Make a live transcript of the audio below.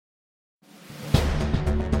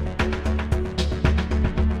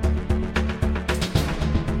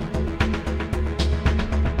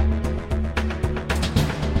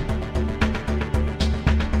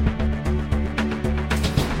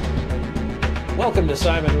Welcome to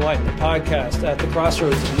Simon White, the podcast at the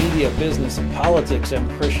crossroads of media, business, and politics. I'm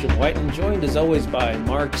Christian White, and joined as always by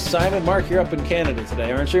Mark Simon. Mark, you're up in Canada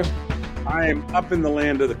today, aren't you? I am up in the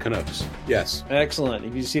land of the Canucks. Yes. Excellent.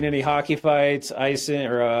 Have you seen any hockey fights, icing,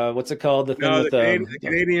 or what's it called? The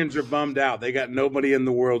Canadians are bummed out. They got nobody in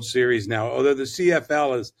the World Series now. Although the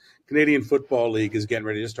CFL is Canadian Football League is getting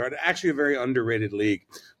ready to start. Actually, a very underrated league.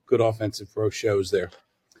 Good offensive pro shows there.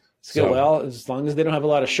 So, well, as long as they don't have a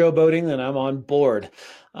lot of showboating, then I'm on board.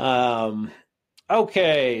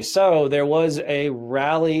 Okay, so there was a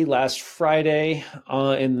rally last Friday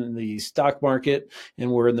in the stock market,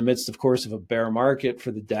 and we're in the midst, of course, of a bear market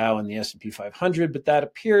for the Dow and the S&P 500, but that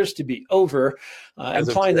appears to be over,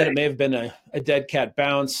 implying that it may have been a dead cat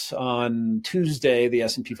bounce. On Tuesday, the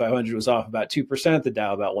S&P 500 was off about 2%, the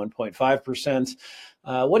Dow about 1.5%.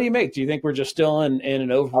 What do you make? Do you think we're just still in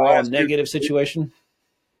an overall negative situation?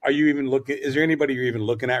 Are you even looking? Is there anybody you're even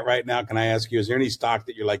looking at right now? Can I ask you, is there any stock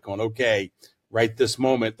that you're like going, okay, right this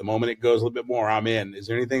moment, the moment it goes a little bit more, I'm in? Is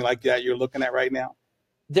there anything like that you're looking at right now?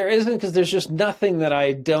 There isn't, because there's just nothing that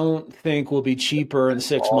I don't think will be cheaper in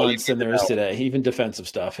 6 months than there is today, even defensive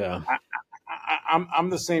stuff. Yeah, I'm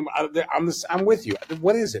the same. I'm with you.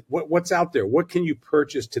 What is it? What's out there? What can you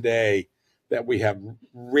purchase today that we have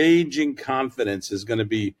raging confidence is going to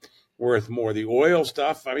be worth more? The oil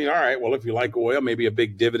stuff, I mean, all right, well, if you like oil, maybe a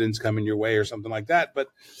big dividend's coming your way or something like that. But,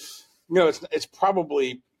 you know, it's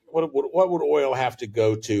probably, what would oil have to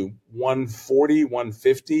go to? 140,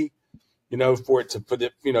 150, you know, for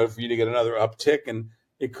you to get another uptick. And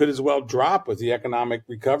it could as well drop with the economic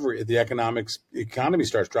recovery, if the economy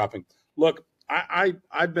starts dropping. Look,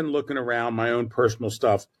 I've been looking around my own personal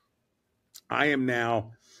stuff. I am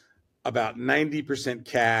now about 90%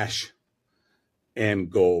 cash and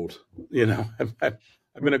gold. You know, I've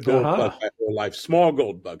been a gold bug my whole life. Small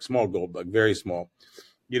gold bug, very small.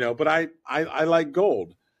 You know, but I like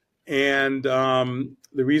gold, and the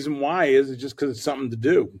reason why is just because it's something to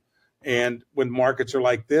do. And when markets are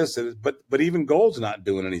like this, but even gold's not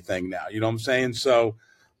doing anything now. You know what I'm saying? So,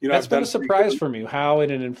 you know, that's been a surprise for me. How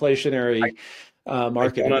in an inflationary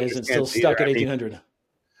market it isn't still stuck at 1,800.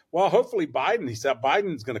 Well, hopefully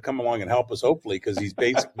Biden's going to come along and help us. Hopefully, because he's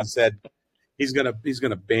basically said he's going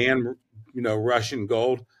to ban, you know, Russian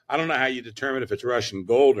gold. I don't know how you determine if it's Russian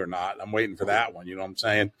gold or not. I'm waiting for that one. You know what I'm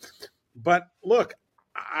saying? But look,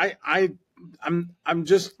 I'm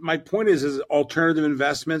just, my point is alternative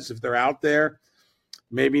investments, if they're out there,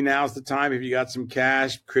 maybe now's the time. If you got some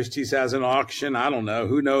cash, Christie's has an auction. I don't know.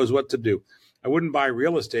 Who knows what to do? I wouldn't buy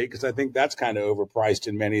real estate because I think that's kind of overpriced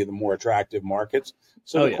in many of the more attractive markets.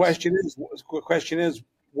 So the question is,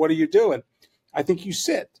 what are you doing? I think you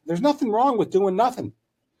sit. There's nothing wrong with doing nothing.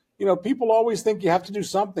 You know, people always think you have to do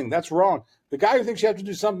something. That's wrong. The guy who thinks you have to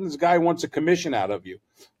do something is the guy who wants a commission out of you,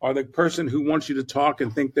 or the person who wants you to talk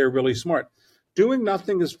and think they're really smart. Doing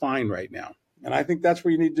nothing is fine right now. And I think that's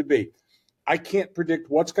where you need to be. I can't predict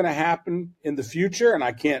what's going to happen in the future,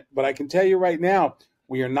 but I can tell you right now,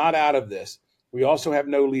 we are not out of this. We also have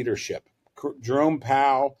no leadership. Jerome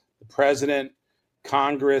Powell, the president,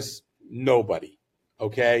 Congress, nobody.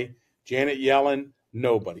 Okay? Janet Yellen,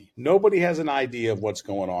 nobody. Nobody has an idea of what's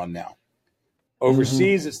going on now.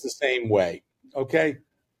 Overseas, It's the same way. Okay?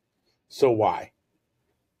 So why?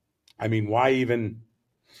 I mean, why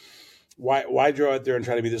draw out there and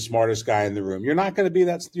try to be the smartest guy in the room? You're not going to be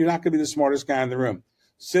the smartest guy in the room.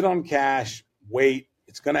 Sit on cash, wait.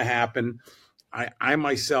 It's going to happen. I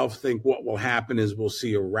myself think what will happen is we'll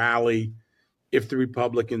see a rally if the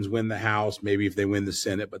Republicans win the House, maybe if they win the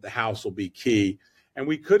Senate, but the House will be key. And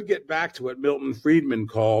we could get back to what Milton Friedman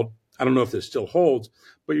called, I don't know if this still holds,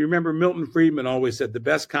 but you remember Milton Friedman always said the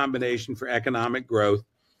best combination for economic growth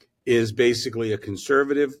is basically a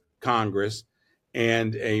conservative Congress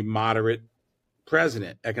and a moderate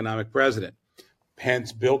president, economic president.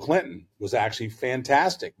 Hence, Bill Clinton was actually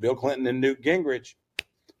fantastic. Bill Clinton and Newt Gingrich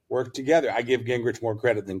worked together. I give Gingrich more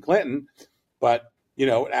credit than Clinton, but, you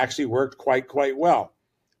know, it actually worked quite well.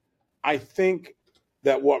 I think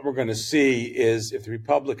that what we're going to see is if the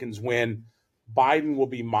Republicans win, Biden will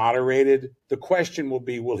be moderated. The question will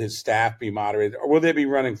be, will his staff be moderated, or will they be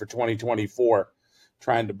running for 2024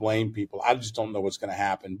 trying to blame people? I just don't know what's going to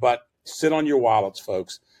happen. But sit on your wallets,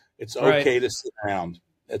 folks. It's okay to sit around.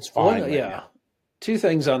 It's fine. Well, yeah. Two or three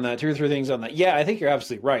things on that. Yeah, I think you're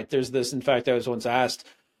absolutely right. There's this. In fact, I was once asked,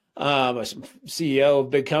 a CEO of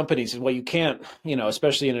big companies, well, you can't, you know,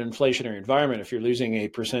 especially in an inflationary environment, if you're losing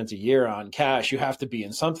 8% a year on cash, you have to be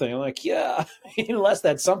in something. I'm like, yeah, unless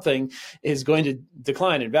that something is going to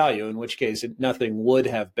decline in value, in which case nothing would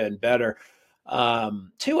have been better.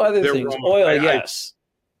 Two other things. Oil, yes.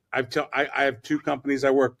 I have two companies I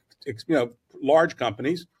work large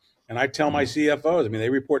companies, and I tell my CFOs, I mean, they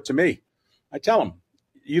report to me. I tell them,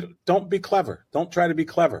 you don't be clever. Don't try to be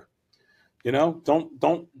clever.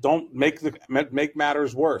 Don't make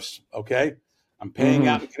matters worse. Okay. I'm paying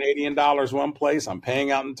out in Canadian dollars one place. I'm paying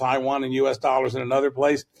out in Taiwan and US dollars in another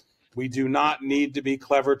place. We do not need to be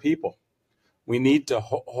clever people. We need to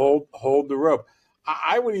hold the rope.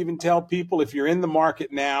 I would even tell people, if you're in the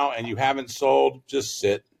market now and you haven't sold, just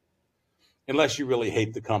sit. Unless you really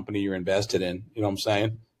hate the company you're invested in. You know what I'm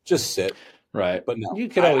saying? Just sit. Right. But no, you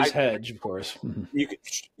could always hedge, of course.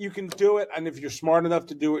 You can do it. And if you're smart enough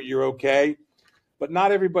to do it, you're okay. But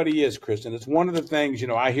not everybody is, Kristen. It's one of the things,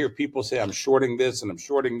 I hear people say, I'm shorting this and I'm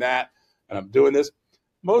shorting that and I'm doing this.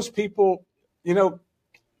 Most people,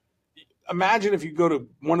 imagine if you go to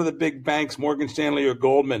one of the big banks, Morgan Stanley or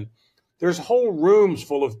Goldman, there's whole rooms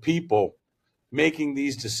full of people making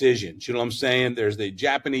these decisions. You know what I'm saying? There's the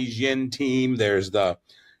Japanese yen team. There's the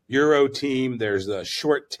Euro team. There's the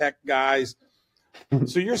short tech guys.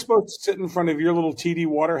 So you're supposed to sit in front of your little TD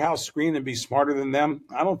Waterhouse screen and be smarter than them?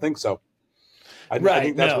 I don't think so. I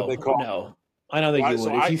think that's what they call it. No, I don't think you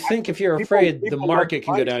would. If you're afraid the market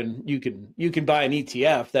can go down, you can buy an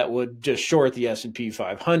ETF that would just short the S&P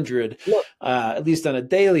 500, at least on a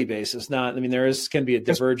daily basis. There can be a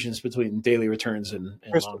divergence between daily returns and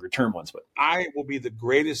longer term ones. But I will be the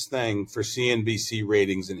greatest thing for CNBC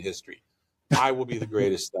ratings in history. I will be the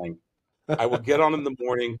greatest thing. I will get on in the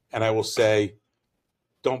morning and I will say,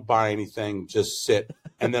 don't buy anything, just sit.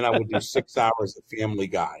 And then I will do 6 hours of Family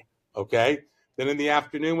Guy. Okay. Then in the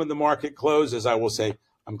afternoon when the market closes, I will say,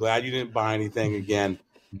 I'm glad you didn't buy anything again,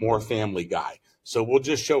 more Family Guy. So we'll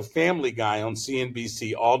just show Family Guy on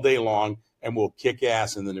CNBC all day long and we'll kick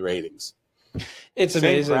ass in the ratings. It's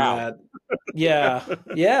amazing that,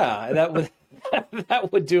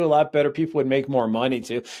 that would do a lot better. People would make more money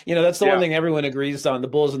too. That's the one thing everyone agrees on, the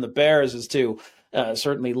Bulls and the Bears, is to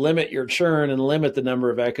certainly limit your churn and limit the number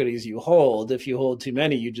of equities you hold. If you hold too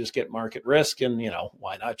many, you just get market risk. And,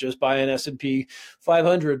 why not just buy an S&P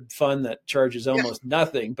 500 fund that charges almost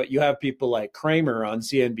nothing? But you have people like Kramer on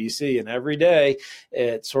CNBC, and every day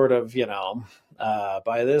it's sort of,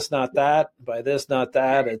 buy this, not that, buy this, not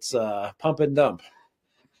that. It's pump and dump.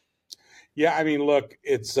 Yeah, look,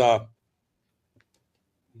 it's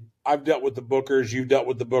I've dealt with the bookers. You've dealt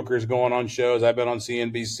with the bookers going on shows. I've been on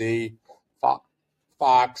CNBC,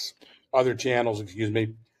 Fox, other channels, excuse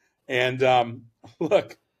me. And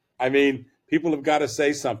look, people have got to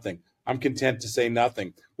say something. I'm content to say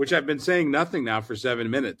nothing, which I've been saying nothing now for 7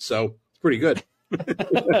 minutes. So it's pretty good.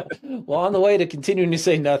 Well, on the way to continuing to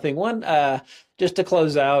say nothing, just to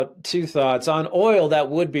close out, 2 thoughts on oil. That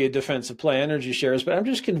would be a defensive play, energy shares, but I'm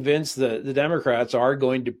just convinced that the Democrats are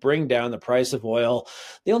going to bring down the price of oil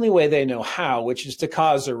the only way they know how, which is to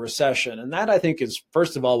cause a recession. And that, I think, is,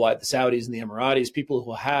 first of all, why the Saudis and the Emiratis, people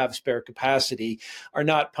who have spare capacity, are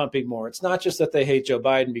not pumping more. It's not just that they hate Joe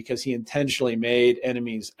Biden because he intentionally made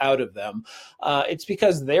enemies out of them. It's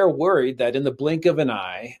because they're worried that in the blink of an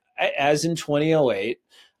eye, as in 2008,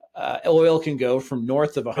 oil can go from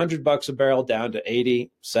north of $100 a barrel down to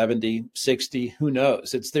 80, 70, 60, who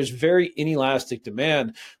knows? There's very inelastic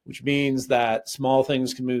demand, which means that small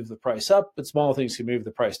things can move the price up, but small things can move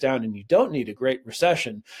the price down. And you don't need a great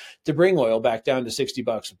recession to bring oil back down to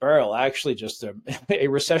 $60 a barrel. Actually, just a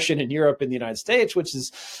recession in Europe and the United States, which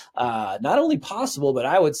is not only possible, but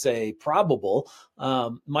I would say probable,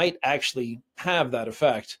 might actually have that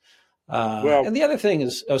effect. And the other thing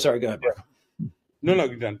is, sorry, go ahead, Mark. No,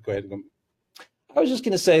 you're done. Go ahead. I was just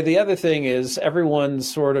going to say the other thing is everyone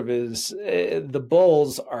sort of is, the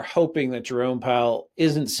Bulls are hoping that Jerome Powell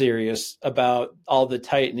isn't serious about all the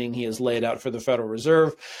tightening he has laid out for the Federal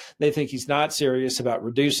Reserve. They think he's not serious about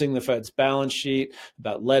reducing the Fed's balance sheet,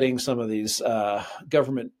 about letting some of these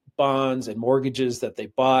government bonds and mortgages that they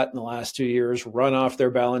bought in the last 2 years run off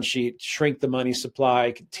their balance sheet, shrink the money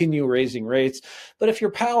supply, continue raising rates. But if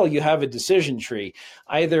you're Powell, you have a decision tree.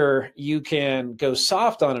 Either you can go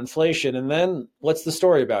soft on inflation, and then what's the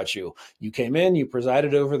story about you? You came in, you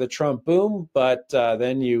presided over the Trump boom, but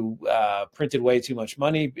then you printed way too much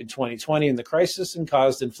money in 2020 in the crisis and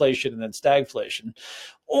caused inflation and then stagflation.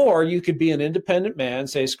 Or you could be an independent man,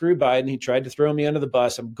 say, screw Biden, he tried to throw me under the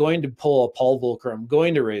bus. I'm going to pull a Paul Volcker. I'm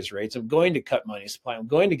going to raise rates. I'm going to cut money supply. I'm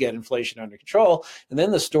going to get inflation under control. And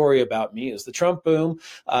then the story about me is the Trump boom.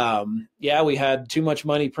 We had too much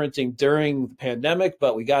money printing during the pandemic,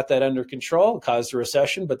 but we got that under control. It caused a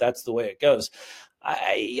recession, but that's the way it goes.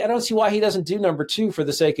 I don't see why he doesn't do number 2 for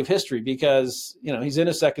the sake of history, because, he's in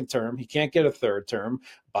a second term. He can't get a third term.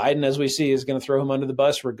 Biden, as we see, is going to throw him under the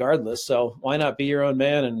bus regardless. So why not be your own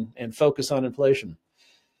man and focus on inflation?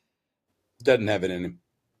 Doesn't have it in him.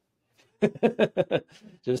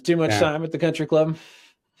 Just too much Yeah, time at the country club.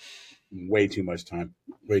 way too much time.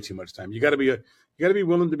 Way too much time. You got to be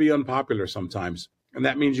willing to be unpopular sometimes, and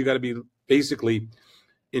that means you got to be basically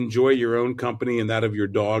enjoy your own company and that of your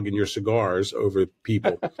dog and your cigars over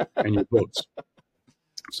people and your books.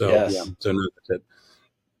 So yeah, Yes. so no, that's it.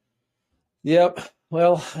 Yep.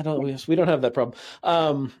 Well, I don't. We don't have that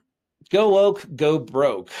problem. Go woke, go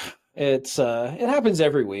broke. It happens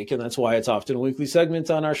every week, and that's why it's often a weekly segment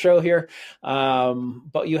on our show here.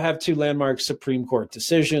 But you have two landmark Supreme Court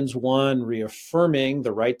decisions. One reaffirming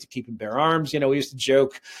the right to keep and bear arms. We used to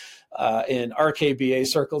joke in RKBA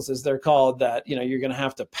circles, as they're called, that you're going to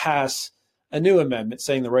have to pass a new amendment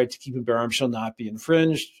saying the right to keep and bear arms shall not be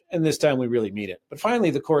infringed. And this time we really mean it. But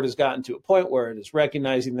finally, the court has gotten to a point where it is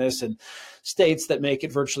recognizing this, and states that make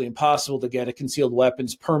it virtually impossible to get a concealed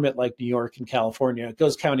weapons permit, like New York and California. It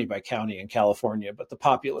goes county by county in California, but the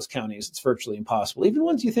populous counties, it's virtually impossible. Even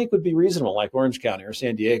ones you think would be reasonable, like Orange County or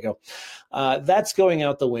San Diego, that's going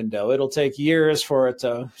out the window. It'll take years for it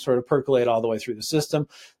to sort of percolate all the way through the system.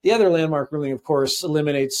 The other landmark ruling, of course,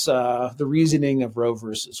 eliminates the reasoning of Roe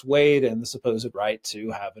versus Wade and the supposed right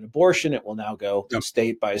to have an abortion. It will now go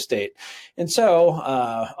state by state. And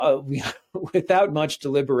so without much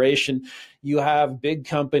deliberation, you have big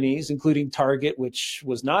companies, including Target, which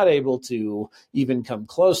was not able to even come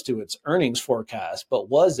close to its earnings forecast, but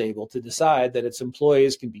was able to decide that its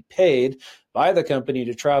employees can be paid by the company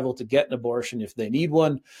to travel to get an abortion if they need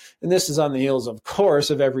one. And this is on the heels, of course,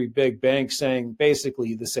 of every big bank saying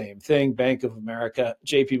basically the same thing. Bank of America,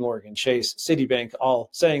 JP Morgan, Chase, Citibank, all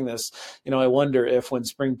saying this. I wonder if when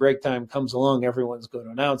spring break time comes along, everyone's going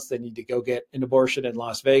to announce they need to go get an abortion in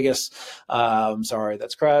Las Vegas. Sorry,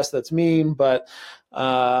 that's crass, that's mean, but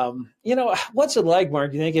what's it like,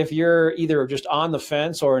 Mark? Do you think if you're either just on the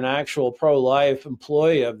fence or an actual pro-life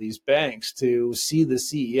employee of these banks to see the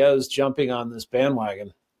CEOs jumping on this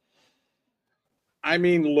bandwagon? I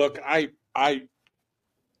mean, look,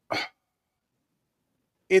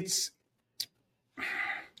 it's,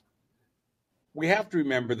 we have to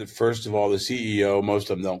remember that, first of all, the CEO, most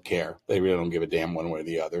of them don't care. They really don't give a damn one way or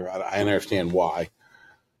the other. I understand why.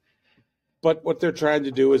 But what they're trying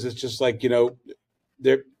to do is, it's just like,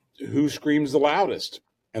 they're, who screams the loudest?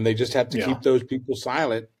 And they just have to keep those people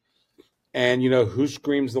silent. And, who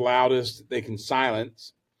screams the loudest, they can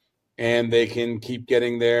silence, and they can keep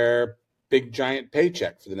getting their big, giant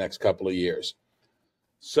paycheck for the next couple of years.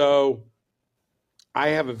 So I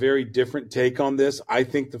have a very different take on this. I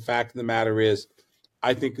think the fact of the matter is,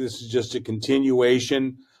 I think this is just a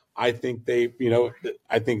continuation. I think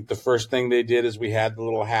I think the first thing they did is we had the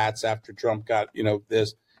little hats after Trump got,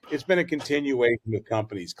 this. It's been a continuation with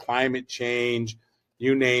companies, climate change,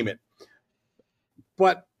 you name it.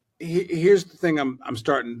 But here's the thing I'm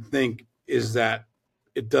starting to think is that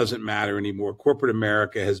it doesn't matter anymore. Corporate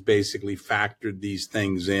America has basically factored these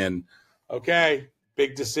things in. Okay,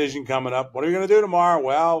 big decision coming up. What are we going to do tomorrow?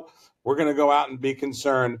 Well, we're going to go out and be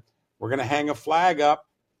concerned. We're going to hang a flag up.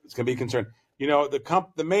 It's going to be concerned.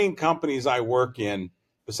 The main companies I work in,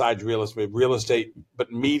 besides real estate,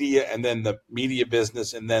 but media, and then the media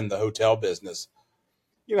business, and then the hotel business.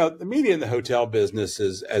 The media and the hotel business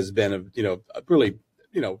has been really,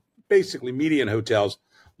 basically media and hotels.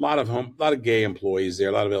 A lot of gay employees there,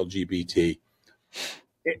 a lot of LGBT.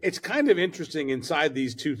 It's kind of interesting inside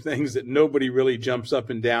these two things that nobody really jumps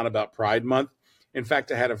up and down about Pride Month. In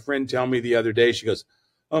fact, I had a friend tell me the other day, she goes,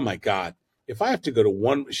 "Oh my God, if I have to go to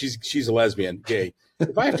one," she's a lesbian, gay.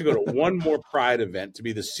 "If I have to go to one more Pride event to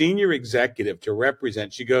be the senior executive to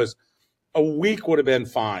represent," she goes, "a week would have been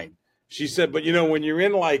fine." She said, "But when you're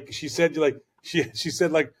in she said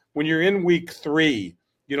when you're in week 3,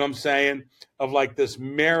 you know what I'm saying, of this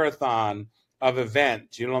marathon of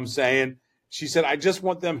events, you know what I'm saying?" She said, "I just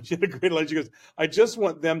want them," she had a great line. She goes, "I just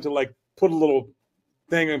want them to put a little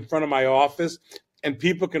thing in front of my office and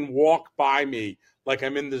people can walk by me like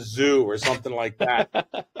I'm in the zoo or something like that."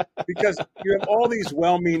 Because you have all these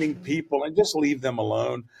well-meaning people, and just leave them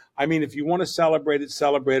alone. I mean, if you want to celebrate it,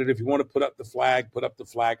 celebrate it. If you want to put up the flag, put up the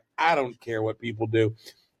flag. I don't care what people do.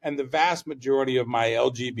 And the vast majority of my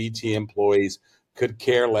LGBT employees could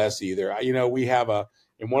care less either. We have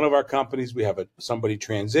in one of our companies, we have somebody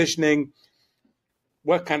transitioning.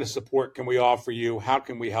 What kind of support can we offer you? How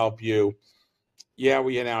can we help you? Yeah,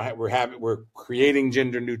 we're creating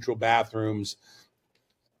gender neutral bathrooms.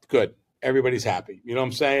 Good. Everybody's happy. You know what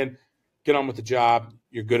I'm saying? Get on with the job.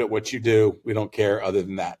 You're good at what you do. We don't care other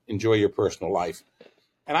than that. Enjoy your personal life.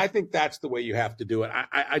 And I think that's the way you have to do it.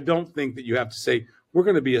 I don't think that you have to say, we're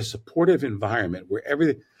going to be a supportive environment where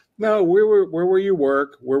everything. No, where were you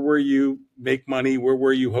work? Where were you make money? Where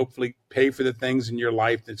were you hopefully pay for the things in your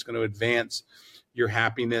life that's going to advance your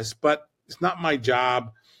happiness? But it's not my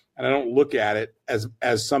job, and I don't look at it as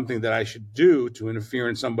something that I should do to interfere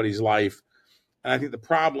in somebody's life. And I think the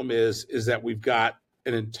problem is that we've got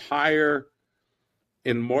an entire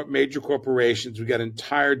in more major corporations, we've got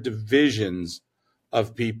entire divisions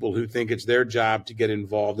of people who think it's their job to get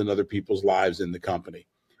involved in other people's lives in the company.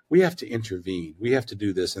 We have to intervene. We have to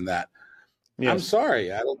do this and that. Yes. I'm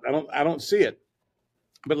sorry, I don't see it.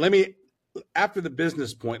 But after the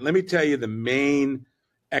business point, let me tell you the main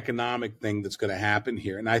economic thing that's going to happen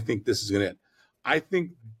here. And I think this is going to, I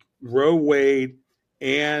think Roe Wade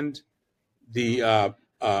and the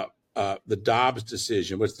Dobbs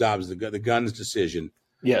decision, what's Dobbs, the guns decision.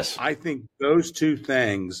 Yes. I think those two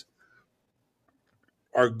things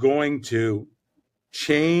are going to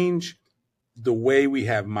change the way we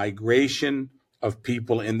have migration of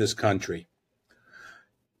people in this country.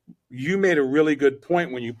 You made a really good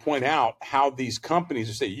point when you point out how these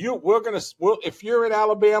companies say, if you're in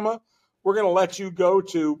Alabama, we're going to let you go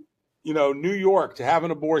to, New York to have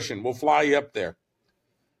an abortion. We'll fly you up there.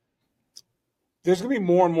 There's going to be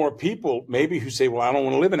more and more people maybe who say, well, I don't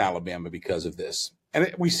want to live in Alabama because of this.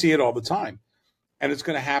 And we see it all the time. And it's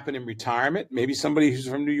going to happen in retirement. Maybe somebody who's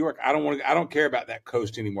from New York, I don't care about that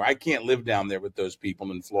coast anymore. I can't live down there with those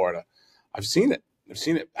people in Florida. I've seen it.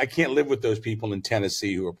 I can't live with those people in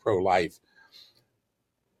Tennessee who are pro-life.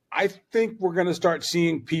 I think we're going to start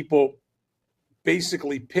seeing people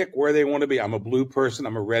basically pick where they want to be. I'm a blue person.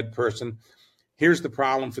 I'm a red person. Here's the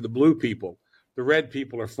problem for the blue people. The red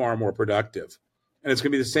people are far more productive. And it's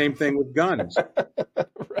going to be the same thing with guns.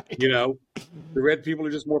 Right. The red people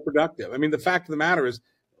are just more productive. I mean, the fact of the matter is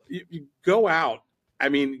you go out.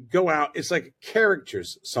 It's like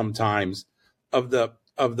characters sometimes of the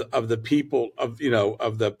people of the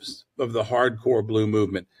hardcore blue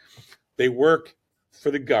movement. They work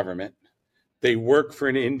for the government. They work for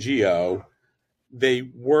an NGO. They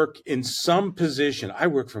work in some position. I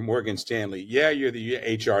work for Morgan Stanley. Yeah, you're the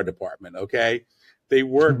HR department, okay? They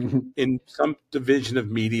work in some division of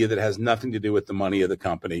media that has nothing to do with the money of the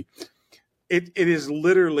company. It is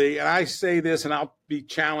literally, and I say this, and I'll be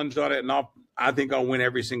challenged on it, and I think I'll win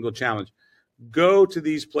every single challenge. Go to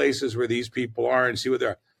these places where these people are and see what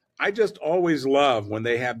they're. I just always love when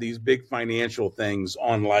they have these big financial things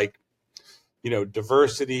on, like,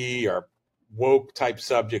 diversity or woke type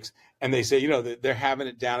subjects, and they say, they're having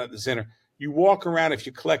it down at the center. You walk around, if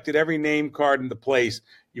you collected every name card in the place,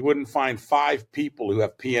 you wouldn't find 5 people who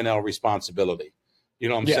have P&L responsibility. You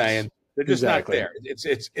know what I'm saying? They're just not there.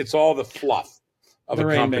 It's all the fluff of the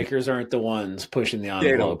a company. rainmakers aren't the ones pushing the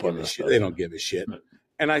envelope on this stuff. They don't give a shit.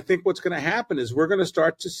 And I think what's going to happen is we're going to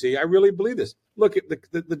start to see, I really believe this. Look, at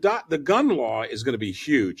the gun law is going to be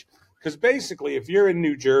huge, because basically if you're in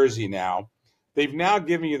New Jersey now, they've now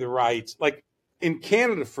given you the rights. Like in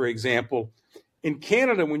Canada, for example,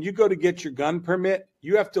 when you go to get your gun permit,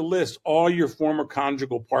 you have to list all your former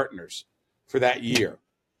conjugal partners for that year.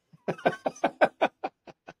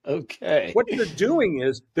 Okay. What they're doing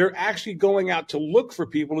is they're actually going out to look for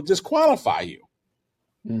people to disqualify you.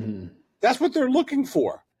 Mm-hmm. That's what they're looking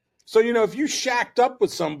for. So, if you shacked up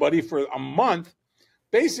with somebody for a month,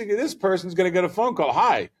 basically this person's going to get a phone call.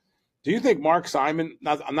 Hi, do you think Mark Simon,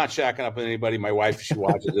 I'm not shacking up with anybody. My wife, she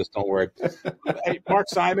watches this, don't worry. Hey, Mark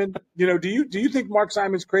Simon, do you think Mark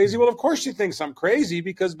Simon's crazy? Well, of course she thinks I'm crazy,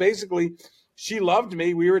 because basically she loved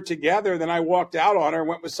me. We were together. Then I walked out on her and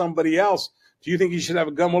went with somebody else. Do you think he should have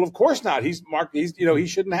a gun? Well, of course not. He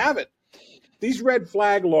shouldn't have it. These red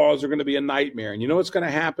flag laws are going to be a nightmare. And you know what's going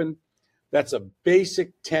to happen? That's a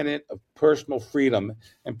basic tenet of personal freedom.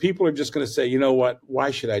 And people are just going to say, you know what?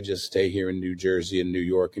 Why should I just stay here in New Jersey and New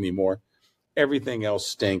York anymore? Everything else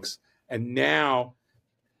stinks. And now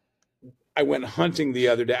I went hunting the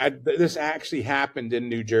other day. This actually happened in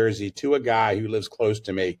New Jersey to a guy who lives close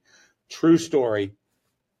to me. True story.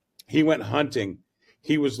 He went hunting.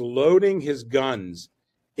 He was loading his guns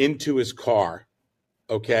into his car,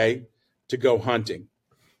 okay, to go hunting.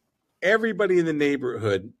 Everybody in the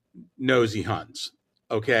neighborhood knows he hunts,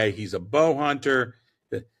 okay? He's a bow hunter.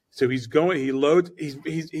 So he's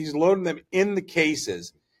loading them in the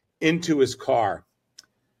cases into his car.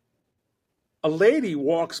 A lady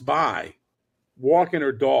walks by, walking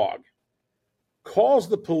her dog, calls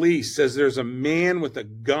the police, says there's a man with a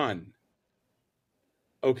gun,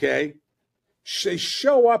 okay? They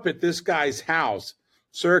show up at this guy's house.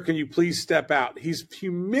 Sir, can you please step out? He's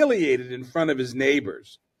humiliated in front of his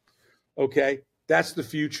neighbors. Okay, that's the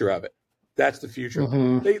future of it. That's the future.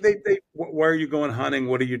 Mm-hmm. Where are you going hunting?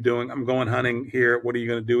 What are you doing? I'm going hunting here. What are you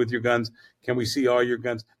going to do with your guns? Can we see all your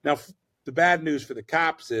guns? Now, the bad news for the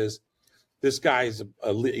cops is this guy is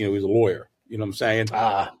he's a lawyer. You know what I'm saying?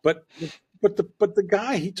 But the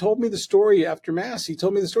guy, he told me the story after mass. He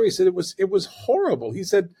told me the story. He said it was horrible. He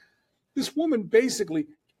said this woman basically,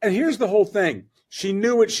 and here's the whole thing. She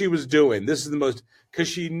knew what she was doing. This is the most, because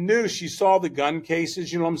she saw the gun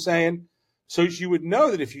cases. You know what I'm saying? So she would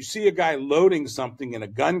know that if you see a guy loading something in a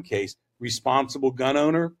gun case, responsible gun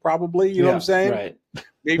owner, probably, you know what I'm saying? Right.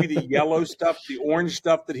 Maybe the yellow stuff, the orange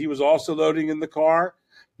stuff that he was also loading in the car.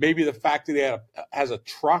 Maybe the fact that he has a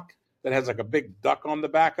truck that has like a big duck on the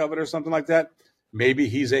back of it or something like that. Maybe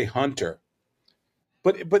he's a hunter.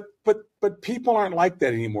 But people aren't like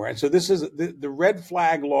that anymore. And so this is the red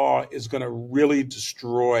flag law is going to really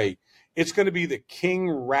destroy. It's going to be the king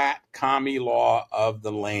rat commie law of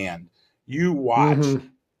the land. You watch. Mm-hmm.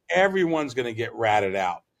 Everyone's going to get ratted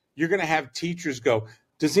out. You're going to have teachers go,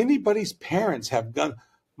 does anybody's parents have guns?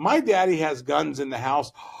 My daddy has guns in the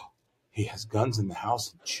house. He has guns in the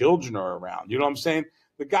house and children are around. You know what I'm saying?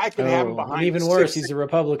 The guy can have them behind. And even worse, he's a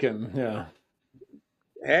Republican. Yeah.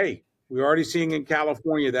 Hey, we're already seeing in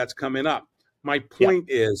California that's coming up. My point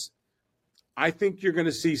is, I think you're going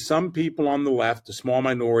to see some people on the left, a small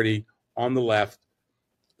minority on the left,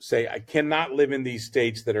 say, I cannot live in these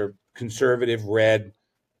states that are conservative, red.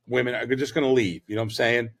 Women are just going to leave. You know what I'm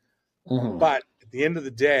saying? Mm-hmm. But at the end of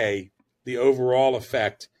the day, the overall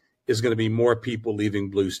effect is going to be more people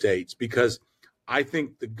leaving blue states, because I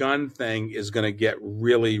think the gun thing is going to get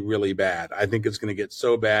really, really bad. I think it's going to get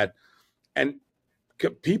so bad. And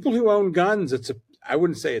people who own guns, I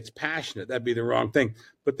wouldn't say it's passionate. That'd be the wrong thing.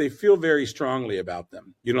 But they feel very strongly about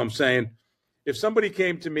them. You know what I'm saying? If somebody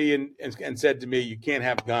came to me and said to me, you can't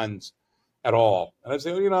have guns at all. And I'd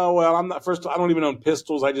say, well, I'm not, first of all, I don't even own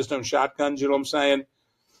pistols. I just own shotguns. You know what I'm saying?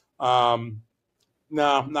 No,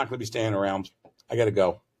 I'm not going to be staying around. I got to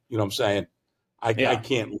go. You know what I'm saying? I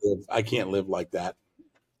can't live like that.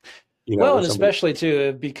 Well, and especially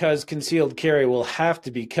too, because concealed carry will have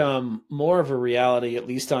to become more of a reality, at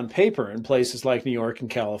least on paper, in places like New York and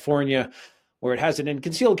California, where it hasn't. And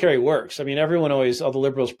concealed carry works. I mean, all the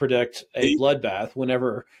liberals predict a bloodbath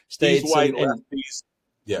whenever states. These white lefties.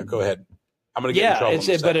 Yeah, go ahead. I'm going to get in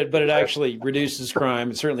trouble. But it actually reduces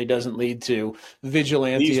crime. It certainly doesn't lead to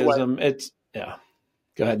vigilantism.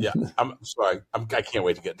 Go ahead. Yeah, I'm sorry. I can't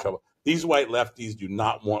wait to get in trouble. These white lefties do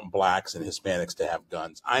not want blacks and Hispanics to have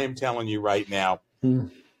guns. I am telling you right now,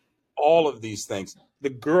 all of these things, the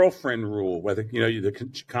girlfriend rule, whether,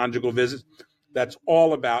 the conjugal visits, that's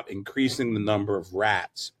all about increasing the number of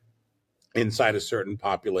rats inside a certain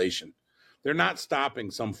population. They're not stopping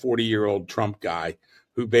some 40-year-old Trump guy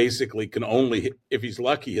who basically can only, if he's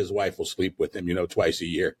lucky, his wife will sleep with him, twice a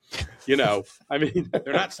year. I mean,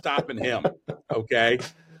 they're not stopping him. Okay.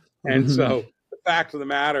 And so the fact of the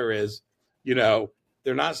matter is, they're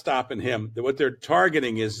not stopping him. What they're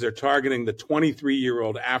targeting the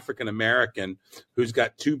 23-year-old African-American who's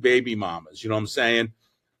got 2 baby mamas. You know what I'm saying?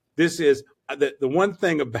 This is the one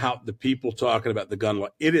thing about the people talking about the gun law.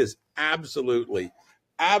 It is absolutely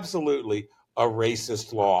a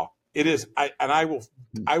racist law. It is. I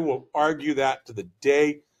will argue that to the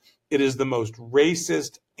day. It is the most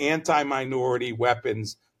racist anti-minority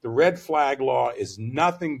weapons. The red flag law is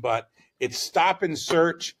nothing but it's stop and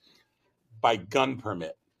search by gun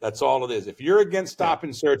permit. That's all it is. If you're against stop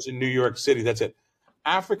and search in New York City, that's it.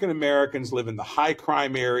 African Americans live in the high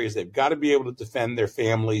crime areas. They've got to be able to defend their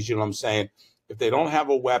families. You know what I'm saying? If they don't have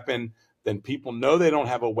a weapon, then people know they don't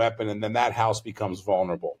have a weapon, and then that house becomes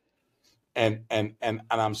vulnerable. And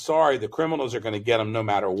I'm sorry, the criminals are going to get them no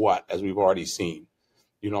matter what, as we've already seen.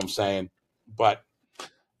 You know what I'm saying? But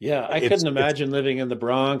yeah, I couldn't imagine living in the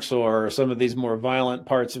Bronx or some of these more violent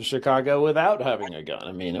parts of Chicago without having a gun.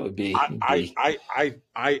 I mean, it would be. I've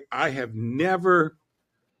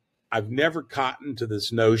never cottoned to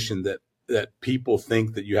this notion that people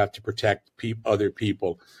think that you have to protect other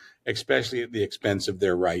people, especially at the expense of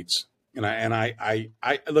their rights. And I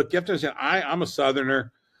look, you have to understand, I'm a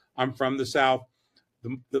Southerner. I'm from the South.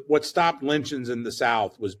 What stopped lynchings in the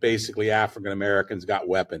South was basically African Americans got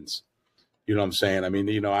weapons. You know what I'm saying? I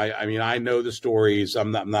mean, I know the stories.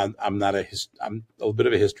 I'm a little bit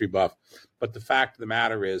of a history buff, but the fact of the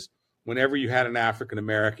matter is, whenever you had an African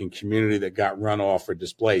American community that got run off or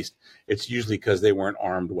displaced, it's usually because they weren't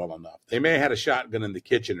armed well enough. They may have had a shotgun in the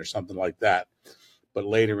kitchen or something like that, but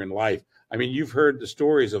later in life, I mean, you've heard the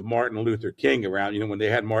stories of Martin Luther King around. When they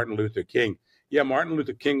had Martin Luther King. Yeah, Martin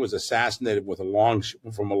Luther King was assassinated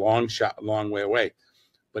from a long way away.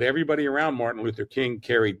 But everybody around Martin Luther King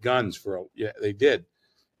carried guns they did.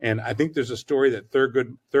 And I think there's a story that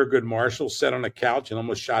Thurgood Marshall sat on a couch and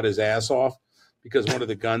almost shot his ass off because one of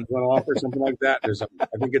the guns went off or something like that.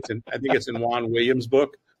 I think it's in Juan Williams'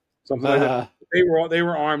 book, something like that. They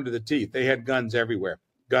were armed to the teeth. They had guns everywhere.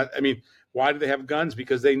 Why do they have guns?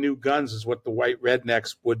 Because they knew guns is what the white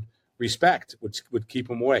rednecks would respect, would keep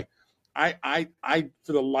them away. I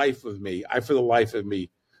for the life of me,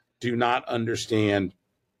 do not understand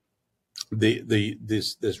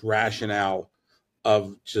this rationale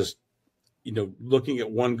of just, looking at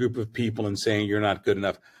one group of people and saying you're not good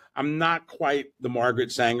enough. I'm not quite the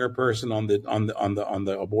Margaret Sanger person on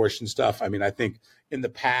the abortion stuff. I mean, I think in the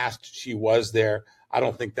past she was there. I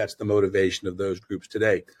don't think that's the motivation of those groups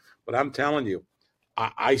today. But I'm telling you,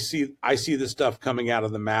 I see this stuff coming out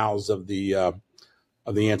of the mouths of the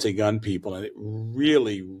anti-gun people, and it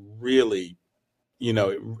really, really,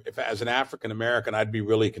 if as an African American, I'd be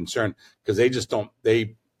really concerned because they just don't.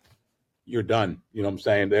 You're done. You know what I'm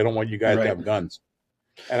saying? They don't want you guys to have guns.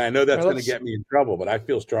 And I know that's going to get me in trouble, but I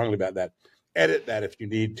feel strongly about that. Edit that if you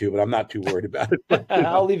need to, but I'm not too worried about it.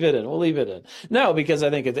 I'll leave it in. We'll leave it in. No, because I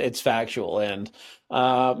think it's factual. And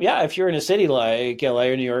if you're in a city like LA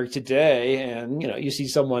or New York today, and you see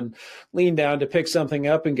someone lean down to pick something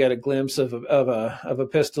up and get a glimpse of a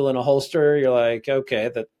pistol in a holster, you're like,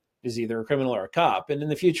 okay, that is either a criminal or a cop. And in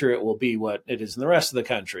the future, it will be what it is in the rest of the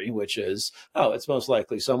country, which is, it's most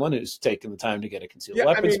likely someone who's taken the time to get a concealed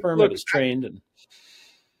weapons permit, is trained.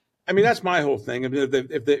 That's my whole thing. I mean,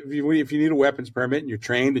 if you need a weapons permit and you're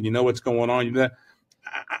trained and you know what's going on,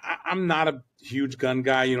 I'm not a huge gun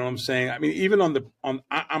guy. You know what I'm saying? I mean, even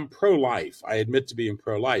I'm pro-life. I admit to being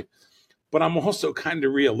pro-life, but I'm also kind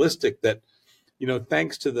of realistic that,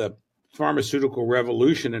 thanks to the pharmaceutical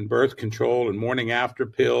revolution and birth control and morning after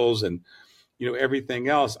pills and, everything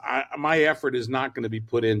else, my effort is not going to be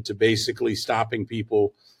put into basically stopping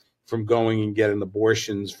people from going and getting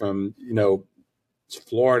abortions from,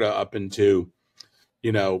 Florida up into,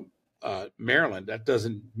 Maryland. That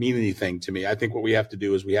doesn't mean anything to me. I think what we have to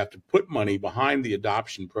do is we have to put money behind the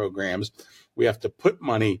adoption programs. We have to put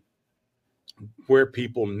money where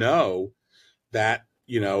people know that,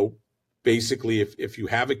 basically if you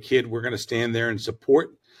have a kid, we're going to stand there and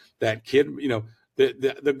support that kid.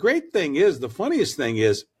 The great thing is, the funniest thing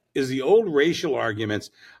is the old racial arguments.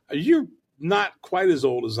 You're not quite as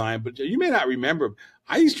old as I am, but you may not remember.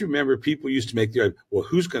 I used to remember people used to make the argument, well,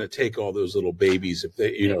 who's going to take all those little babies if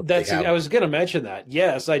they, I was going to mention that.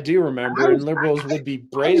 Yes, I do remember. And liberals would be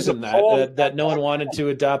brazen that no one wanted to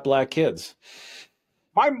adopt black kids.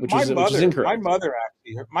 My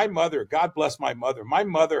mother, God bless my mother. My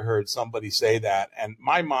mother heard somebody say that. And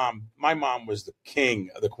my mom was the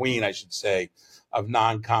queen, I should say, of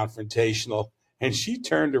non-confrontational. And she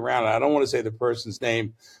turned around, and I don't want to say the person's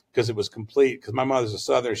name because it was complete, because my mother's a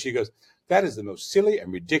Southerner. She goes, that is the most silly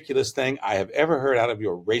and ridiculous thing I have ever heard out of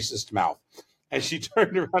your racist mouth. And she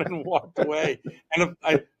turned around and walked away. And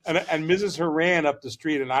Mrs. Horan up the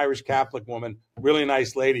street, an Irish Catholic woman, really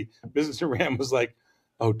nice lady. Mrs. Horan was like,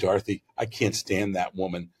 oh, Dorothy, I can't stand that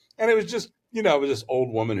woman. And it was just, it was this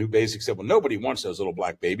old woman who basically said, well, nobody wants those little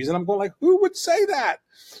black babies. And I'm going like, who would say that?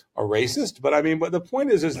 A racist? But but the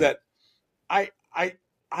point is that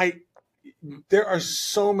there are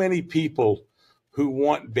so many people who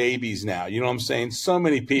want babies now. You know what I'm saying? So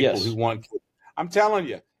many people who want kids. I'm telling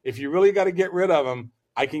you, if you really got to get rid of them,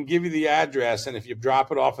 I can give you the address. And if you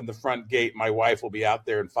drop it off in the front gate, my wife will be out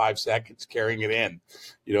there in 5 seconds carrying it in,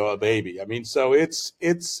 a baby. I mean, so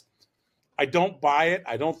I don't buy it.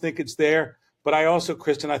 I don't think it's there. But I also,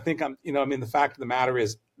 Kristen, I think the fact of the matter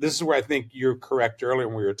is, this is where I think you're correct earlier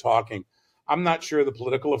when we were talking. I'm not sure the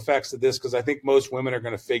political effects of this, because I think most women are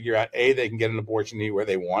going to figure out, A, they can get an abortion anywhere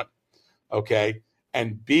they want. Okay.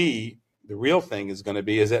 And B, the real thing is going to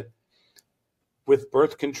be is that with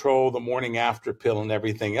birth control, the morning after pill and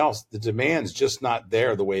everything else, the demand's just not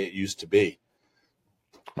there the way it used to be.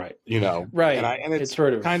 Right. Right. And it's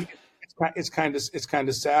sort of it's kind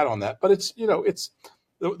of sad on that, but it's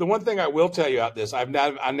the one thing I will tell you about this. I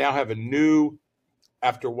now have a new,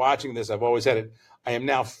 after watching this, I've always had it. I am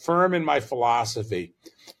now firm in my philosophy.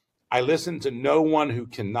 I listen to no one who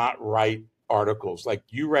cannot write articles. Like,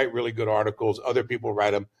 you write really good articles, other people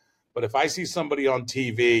write them. But if I see somebody on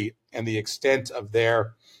TV and the extent of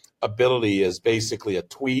their ability is basically a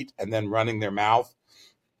tweet and then running their mouth,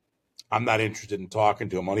 I'm not interested in talking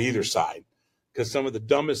to them on either side. Because some of the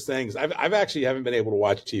dumbest things, I've actually haven't been able to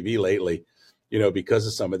watch TV lately, because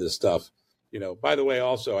of some of this stuff. By the way,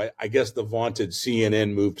 also, I guess the vaunted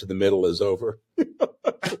CNN move to the middle is over.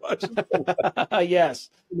 Yes.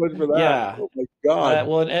 Much for that. Yeah. Oh my God.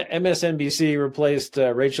 Well, MSNBC replaced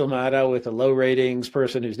Rachel Maddow with a low ratings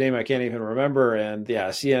person whose name I can't even remember. And yeah,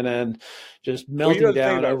 CNN just melting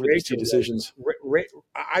down over these two decisions.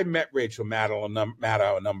 I met Rachel Maddow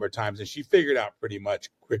a number of times, and she figured out pretty much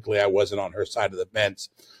quickly I wasn't on her side of the fence.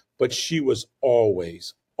 But she was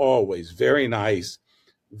always, always very nice,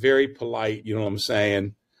 very polite. You know what I'm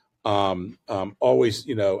saying? Always,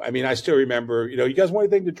 I still remember, you guys want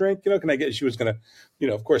anything to drink? Can I get, she was going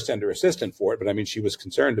to, of course, send her assistant for it. But she was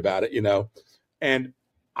concerned about it, and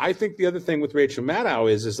I think the other thing with Rachel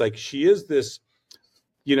Maddow is like, she is this,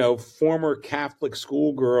 former Catholic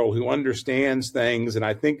schoolgirl who understands things. And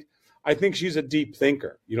I think she's a deep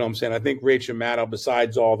thinker. You know what I'm saying? I think Rachel Maddow,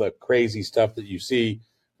 besides all the crazy stuff that you see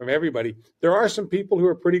from everybody, there are some people who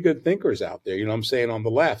are pretty good thinkers out there, on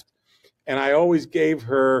the left. And I always gave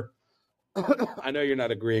her, I know you're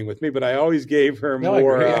not agreeing with me, but I always gave her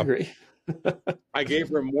more. I agree. I gave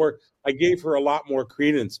her a lot more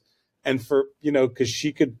credence. And because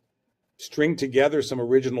she could string together some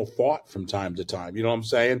original thought from time to time. You know what I'm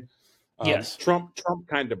saying? Yes. Trump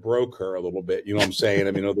kind of broke her a little bit. You know what I'm saying?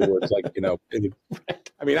 In other words, like, I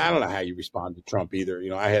don't know how you respond to Trump either.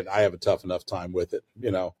 I have a tough enough time with it,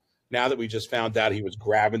 Now that we just found out he was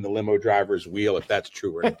grabbing the limo driver's wheel, if that's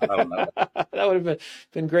true or not, I don't know. That would have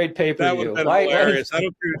been great pay-per-view. That would have been hilarious. I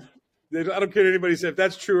don't care what anybody says. If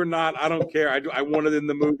that's true or not, I don't care. I want it in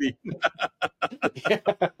the movie.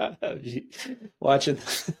 Watching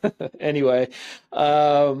anyway.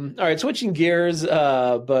 All right, switching gears,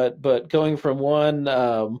 but going from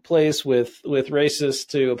one place with racists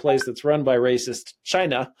to a place that's run by racist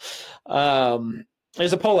China.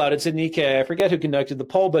 There's a poll out. It's in Nikkei. I forget who conducted the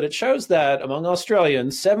poll, but it shows that among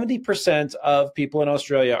Australians, 70% of people in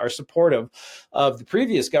Australia are supportive of the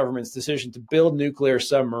previous government's decision to build nuclear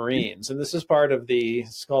submarines. And this is part of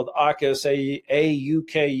it's called AUKUS,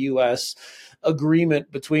 AUKUS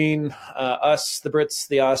agreement between us, the Brits,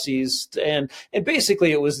 the Aussies, and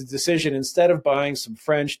basically it was a decision, instead of buying some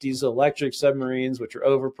French diesel electric submarines, which are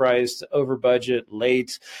overpriced, over budget,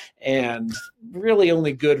 late, and really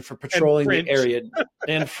only good for patrolling the area.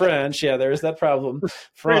 And French, yeah, there's that problem.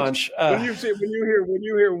 French. When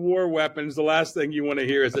you hear war weapons, the last thing you want to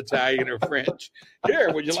hear is Italian or French.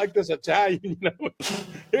 Here, would you like this Italian?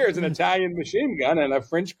 Here's an Italian machine gun and a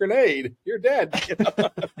French grenade. You're dead.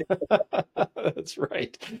 That's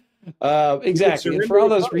right. Exactly. And for all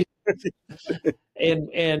those reasons,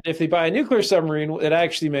 and if they buy a nuclear submarine, it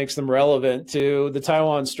actually makes them relevant to the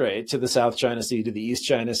Taiwan Strait, to the South China Sea, to the East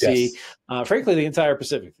China Sea, yes. Frankly, the entire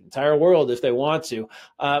Pacific, the entire world, if they want to.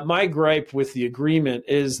 My gripe with the agreement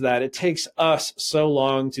is that it takes us so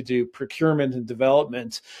long to do procurement and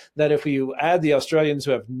development that if you add the Australians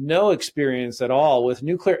who have no experience at all with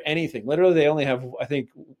nuclear anything, literally they only have, I think,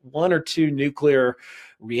 1 or 2 nuclear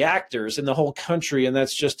reactors in the whole country, and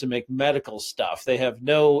that's just to make medical stuff. They have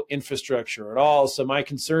no infrastructure at all. So my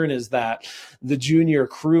concern is that the junior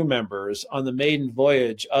crew members on the maiden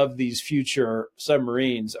voyage of these future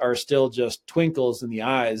submarines are still just twinkles in the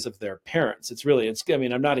eyes of their parents.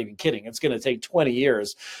 I'm not even kidding. It's going to take 20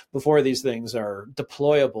 years before these things are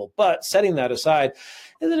deployable. But setting that aside,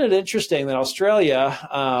 isn't it interesting that Australia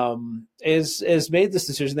has made this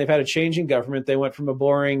decision? They've had a change in government. They went from a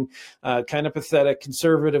boring, kind of pathetic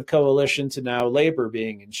conservative coalition to now Labour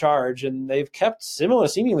being in charge, and they've kept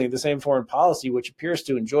seemingly the same foreign policy, which appears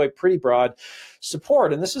to enjoy pretty broad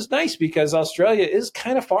support. And this is nice because Australia is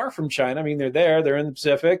kind of far from China. They're in the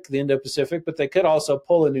Pacific, the Indo-Pacific, but they could also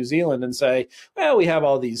pull a New Zealand and say, well, we have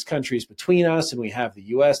all these countries between us and we have the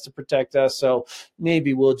US to protect us. So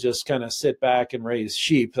maybe we'll just kind of sit back and raise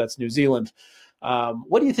sheep. That's New Zealand.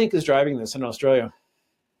 What do you think is driving this in Australia?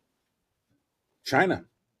 China.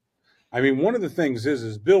 One of the things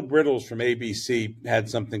is Bill Brittles from ABC had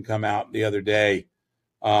something come out the other day.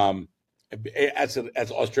 That's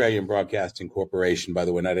Australian Broadcasting Corporation, by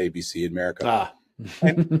the way, not ABC America.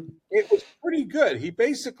 And it was pretty good. He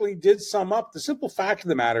basically did sum up. The simple fact of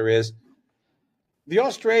the matter is the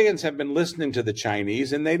Australians have been listening to the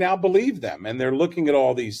Chinese, and they now believe them, and they're looking at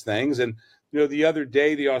all these things. And the other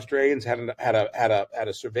day the Australians had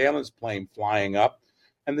a surveillance plane flying up,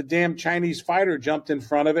 and the damn Chinese fighter jumped in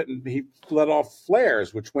front of it, and he let off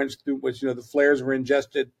flares, which the flares were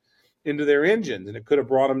ingested into their engines, and it could have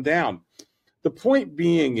brought them down. The point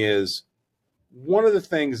being is, one of the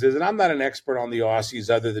things is, and I'm not an expert on the Aussies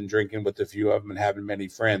other than drinking with a few of them and having many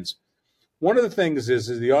friends. One of the things is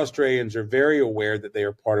the Australians are very aware that they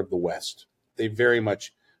are part of the West. They very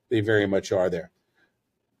much are there.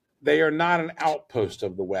 they are not an outpost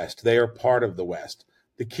of the West. They are part of the West.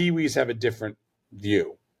 The Kiwis have a different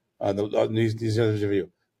view. These others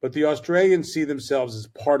view. But the Australians see themselves as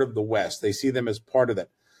part of the West. They see them as part of that.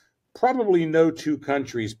 Probably no two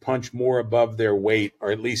countries punch more above their weight,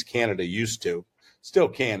 or at least Canada used to. Still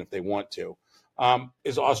can if they want to.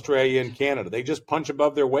 Is Australia and Canada. They just punch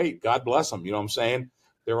above their weight. God bless them. You know what I'm saying?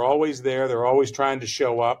 They're always there. They're always trying to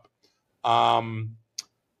show up.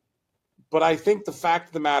 But I think the fact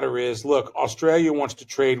of the matter is, look, Australia wants to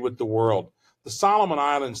trade with the world. The Solomon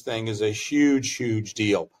Islands thing is a huge, huge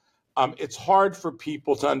deal. It's hard for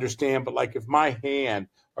people to understand, but like if my hand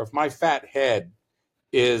or if my fat head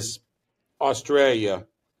is Australia,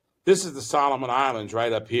 this is the Solomon Islands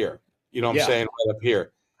right up here. You know what I'm saying? Right up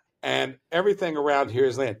here. And everything around here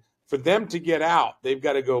is land. For them to get out, they've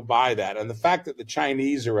got to go by that. And the fact that the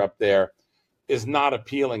Chinese are up there is not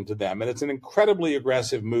appealing to them. And it's an incredibly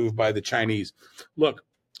aggressive move by the Chinese. Look,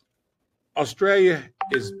 Australia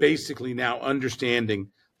is basically now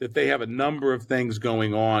understanding that they have a number of things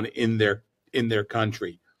going on in their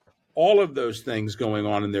country. All of those things going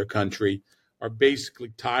on in their country are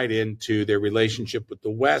basically tied into their relationship with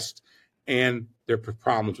the West and their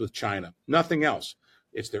problems with China. Nothing else.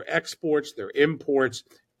 It's their exports, their imports,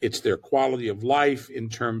 it's their quality of life in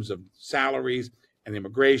terms of salaries and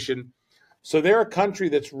immigration. So they're a country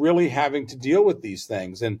that's really having to deal with these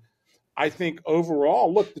things. And I think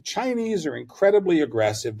overall, look, the Chinese are incredibly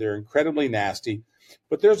aggressive. They're incredibly nasty.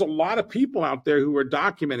 But there's a lot of people out there who are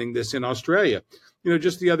documenting this in Australia. You know,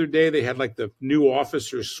 just the other day, they had like the new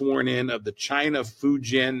officers sworn in of the China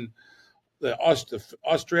Fujian, the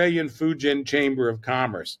Australian Fujian Chamber of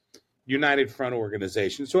Commerce, United Front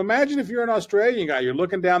Organization. So imagine if you're an Australian guy, you're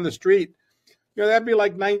looking down the street, you know, that'd be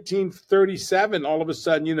like 1937. All of a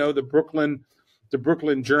sudden, you know, the Brooklyn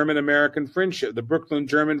German American Friendship, the Brooklyn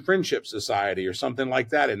German Friendship Society or something like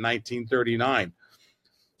that in 1939.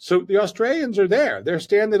 So the Australians are there. They're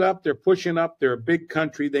standing up. They're pushing up. They're a big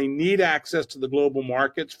country. They need access to the global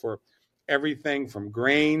markets for everything from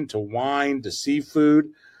grain to wine to seafood.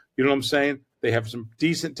 You know what I'm saying? They have some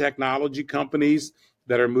decent technology companies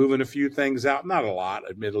that are moving a few things out. Not a lot,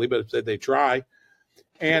 admittedly, but they try.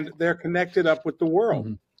 And they're connected up with the world.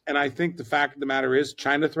 Mm-hmm. And I think the fact of the matter is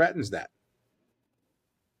China threatens that.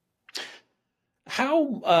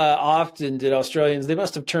 How often did Australians, they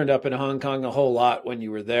must have turned up in Hong Kong a whole lot when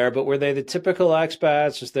you were there, but were they the typical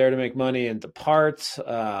expats just there to make money and depart?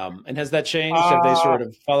 And has that changed? Have they sort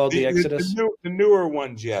of followed the exodus? The newer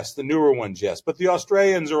ones, yes. The newer ones, yes. But the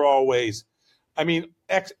Australians are always, I mean,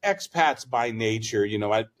 expats by nature, you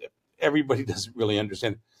know, everybody doesn't really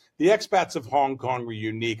understand. The expats of Hong Kong were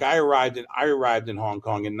unique. I arrived in Hong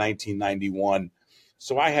Kong in 1991.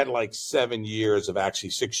 So I had like 6 years of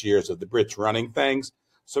the Brits running things.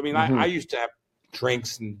 So, I mean, I used to have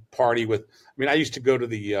drinks and party with, I mean, I used to go to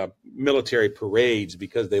the military parades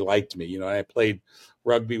because they liked me, you know, and I played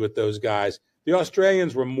rugby with those guys. The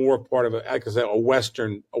Australians were more part of like I said, a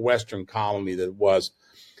Western colony that was.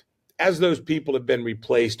 As those people have been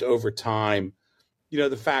replaced over time, you know,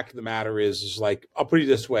 the fact of the matter is like, I'll put it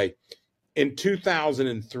this way. In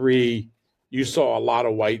 2003, you saw a lot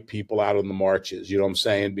of white people out on the marches, you know what I'm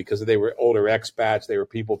saying? Because they were older expats. They were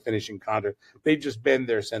people finishing contract. They'd just been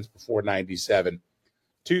there since before 97.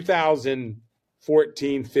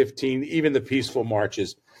 2014, 15, even the peaceful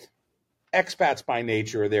marches. Expats by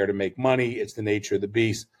nature are there to make money. It's the nature of the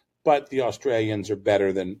beast. But the Australians are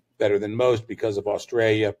better than most because of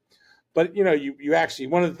Australia. But, you know, you actually,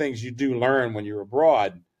 one of the things you do learn when you're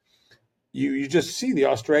abroad, you just see the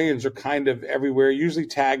Australians are kind of everywhere, usually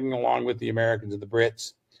tagging along with the Americans and the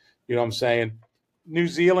Brits. You know what I'm saying? New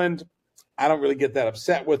Zealand, I don't really get that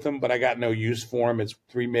upset with them, but I got no use for them. It's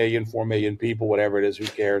 3 million, 4 million people, whatever it is, who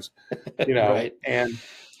cares? You know, right. And,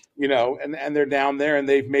 you know, and they're down there and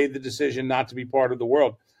they've made the decision not to be part of the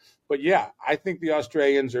world. But yeah, I think the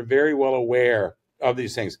Australians are very well aware of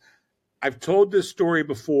these things. I've told this story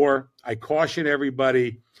before. I caution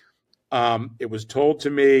everybody. It was told to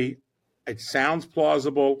me. It sounds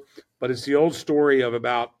plausible, but it's the old story of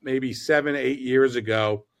about maybe 7, 8 years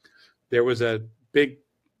ago. There was a big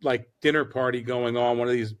like dinner party going on, one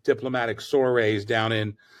of these diplomatic soirees down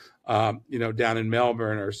in, down in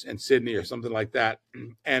Melbourne and Sydney or something like that.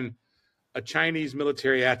 And a Chinese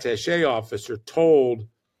military attaché officer told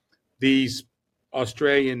these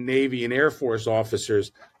Australian Navy and Air Force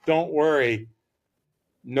officers, don't worry,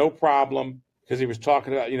 no problem, because he was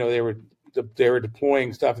talking about, you know, they were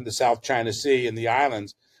deploying stuff in the South China Sea and the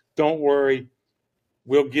islands. Don't worry,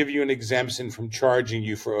 we'll give you an exemption from charging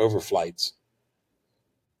you for overflights.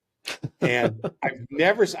 And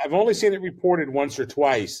I've only seen it reported once or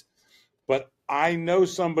twice, but I know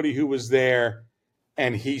somebody who was there,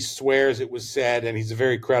 and he swears it was said, and he's a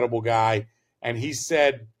very credible guy, and he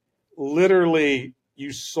said literally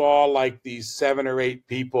you saw like these 7 or 8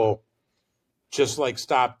 people just like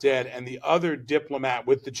stop dead, and the other diplomat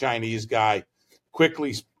with the Chinese guy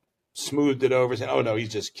quickly smoothed it over, saying, "Oh no,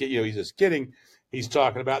 he's just he's just kidding. He's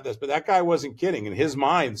talking about this." But that guy wasn't kidding. In his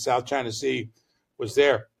mind, South China Sea was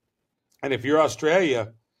there. And if you're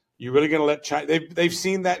Australia, you're really going to let China? They've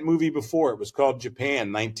seen that movie before. It was called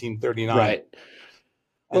Japan, 1939. Right.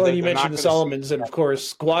 Well, and you mentioned the Solomons, and of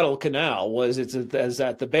course, Guadalcanal is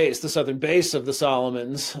at the base, the southern base of the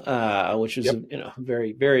Solomons, which is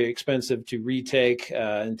very, very expensive to retake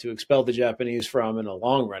and to expel the Japanese from in a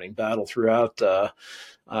long-running battle throughout.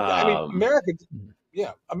 America.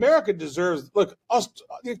 Yeah, America deserves. Look,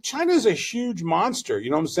 China is a huge monster.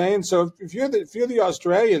 You know what I'm saying? So if you're the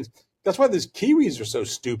Australians, that's why these Kiwis are so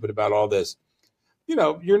stupid about all this.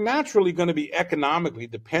 You're naturally going to be economically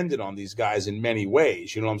dependent on these guys in many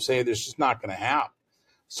ways. You know what I'm saying? There's just not going to happen.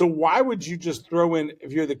 So why would you just throw in,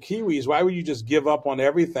 if you're the Kiwis, why would you just give up on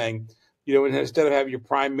everything, and instead of having your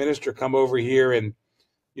prime minister come over here and,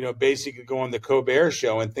 basically go on the Colbert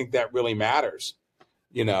show and think that really matters?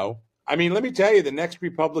 Let me tell you, the next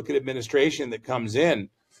Republican administration that comes in,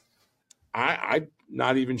 I'm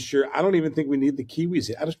not even sure. I don't even think we need the Kiwis.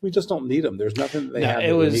 We just don't need them. There's nothing they have.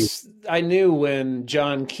 I knew when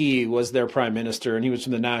John Key was their prime minister, and he was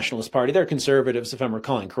from the Nationalist Party. They're conservatives, if I'm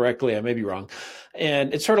recalling correctly. I may be wrong.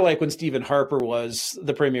 And it's sort of like when Stephen Harper was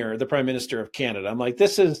the prime minister of Canada. I'm like,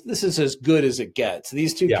 this is as good as it gets.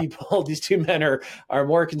 These two people, these two men are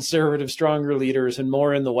more conservative, stronger leaders, and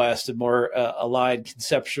more in the West, and more allied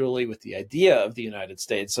conceptually with the idea of the United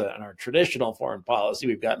States and our traditional foreign policy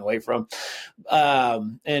we've gotten away from.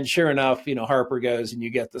 And sure enough, Harper goes, and you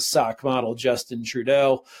get the Sac model Justin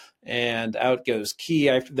Trudeau, and out goes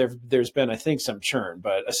Key. There's been, I think, some churn,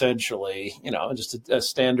 but essentially, just a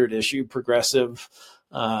standard issue, progressive.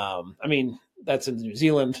 That's in New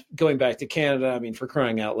Zealand. Going back to Canada, for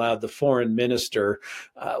crying out loud, the foreign minister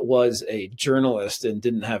was a journalist and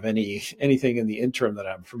didn't have anything in the interim that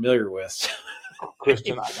I'm familiar with.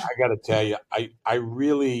 Christian, I got to tell you,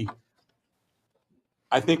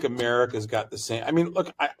 I think America's got the same.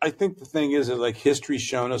 Look, I think the thing is like history's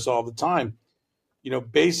shown us all the time.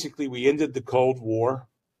 Basically, we ended the Cold War.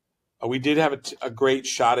 We did have a great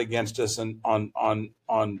shot against us on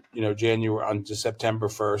September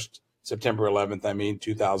 1st, September 11th.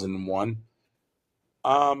 2001.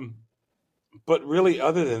 But really,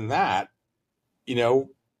 other than that,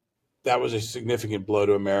 that was a significant blow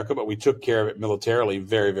to America. But we took care of it militarily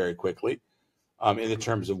very, very quickly. In the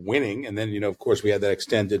terms of winning. And then, of course, we had that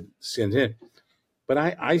extended. But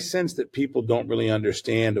I sense that people don't really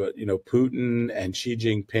understand, Putin and Xi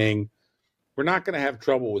Jinping. We're not going to have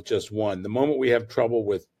trouble with just one. The moment we have trouble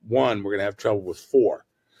with one, we're going to have trouble with 4,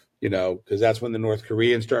 because that's when the North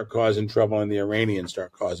Koreans start causing trouble and the Iranians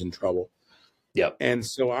start causing trouble. Yep. And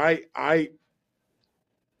so I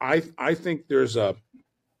think there's a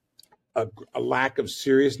lack of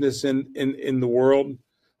seriousness in the world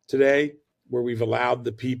today, where we've allowed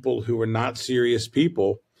the people who are not serious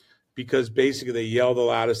people, because basically they yell the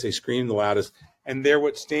loudest, they scream the loudest, and they're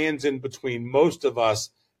what stands in between most of us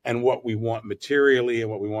and what we want materially and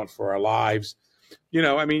what we want for our lives.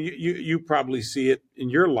 You probably see it in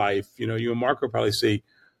your life. You and Marco probably see,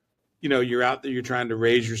 you're out there, you're trying to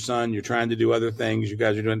raise your son, you're trying to do other things you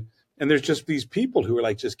guys are doing. And there's just these people who are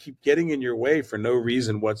like, just keep getting in your way for no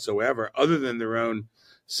reason whatsoever, other than their own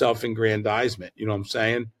self-aggrandizement. You know what I'm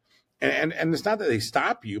saying? And it's not that they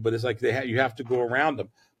stop you, but it's like you have to go around them.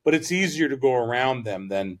 But it's easier to go around them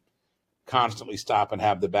than constantly stop and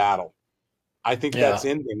have the battle. I think that's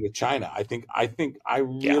ending with China. I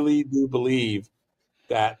really do believe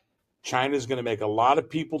that China is going to make a lot of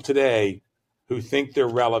people today who think they're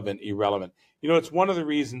relevant irrelevant. It's one of the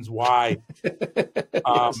reasons why.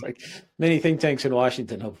 Like many think tanks in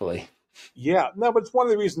Washington, hopefully. Yeah, no, but it's one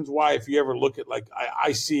of the reasons why, if you ever look at, like,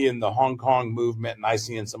 I see in the Hong Kong movement, and I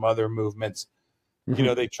see in some other movements,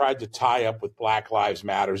 they tried to tie up with Black Lives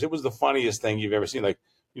Matters. It was the funniest thing you've ever seen. Like,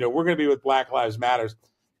 we're going to be with Black Lives Matters.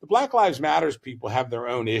 The Black Lives Matters people have their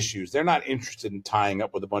own issues. They're not interested in tying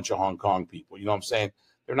up with a bunch of Hong Kong people. You know what I'm saying?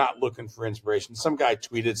 They're not looking for inspiration. Some guy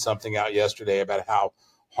tweeted something out yesterday about how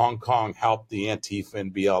Hong Kong helped the Antifa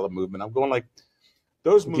and BLM movement. I'm going like,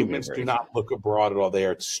 those movements do not look abroad at all. They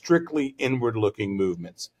are strictly inward-looking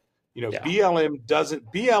movements. BLM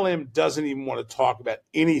doesn't even want to talk about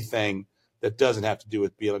anything that doesn't have to do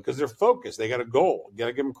with BLM, because they're focused. They got a goal. You got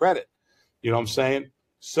to give them credit. You know what I'm saying?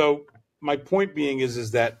 So my point being is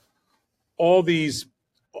that all these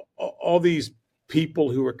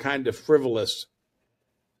people who are kind of frivolous,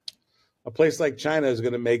 a place like China is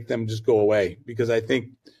going to make them just go away, because I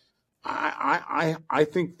think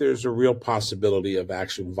there's a real possibility of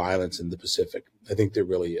actual violence in the Pacific. I think there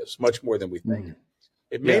really is, much more than we think. Mm-hmm.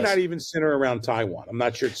 It may not even center around Taiwan. I'm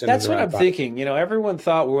not sure it centers around That's what I'm thinking. You know, everyone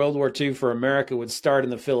thought World War II for America would start in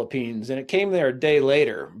the Philippines, and it came there a day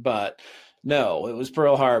later. But no, it was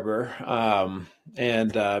Pearl Harbor,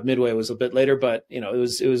 and Midway was a bit later. But you know, it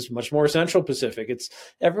was much more Central Pacific.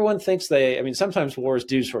 Everyone thinks sometimes wars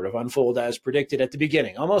do sort of unfold as predicted at the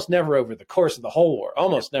beginning. Almost never over the course of the whole war.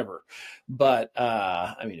 Almost never. But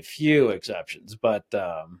a few exceptions. But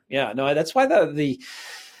that's why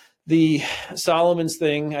the Solomons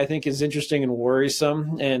thing, I think, is interesting and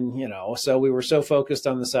worrisome. And, you know, so we were so focused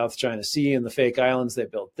on the South China Sea and the fake islands they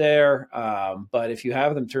built there. But if you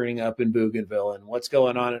have them turning up in Bougainville and what's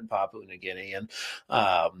going on in Papua New Guinea and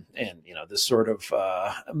you know, this sort of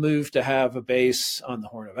move to have a base on the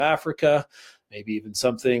Horn of Africa, maybe even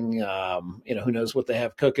something, you know, who knows what they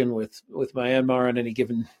have cooking with Myanmar on any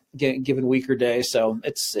given week or day. So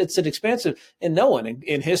it's an expansive, and no one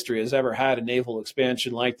in history has ever had a naval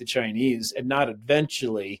expansion like the Chinese and not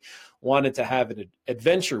eventually wanted to have an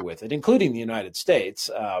adventure with it, including the United States.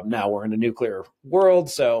 Now we're in a nuclear world,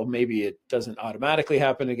 so maybe it doesn't automatically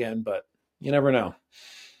happen again, but you never know.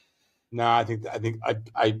 No, I think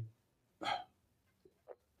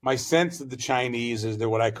my sense of the Chinese is they're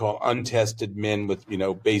what I call untested men with, you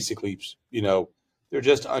know, basically, you know, they're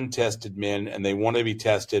just untested men and they want to be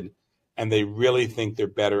tested and they really think they're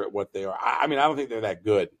better at what they are. I don't think they're that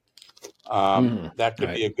good. That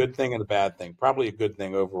could be a good thing and a bad thing. Probably a good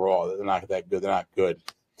thing overall. They're not that good. They're not good.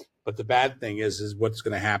 But the bad thing is what's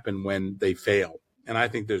going to happen when they fail. And I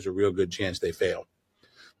think there's a real good chance they fail,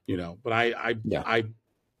 you know, but I'm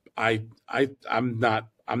not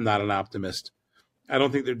an optimist. I don't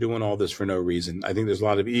think they're doing all this for no reason. I think there's a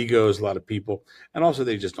lot of egos, a lot of people, and also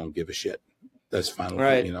they just don't give a shit. That's final,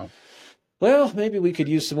 right? You know. Well, maybe we could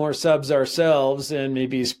use some more subs ourselves and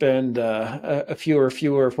maybe spend a fewer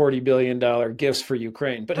 $40 billion gifts for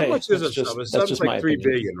Ukraine. But how much is a sub? A sub's like $3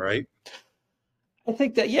 billion, right? I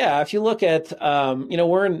think that, if you look at, you know,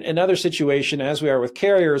 we're in another situation as we are with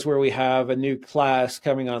carriers where we have a new class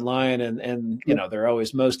coming online and you know, they're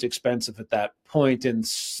always most expensive at that point and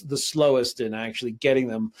the slowest in actually getting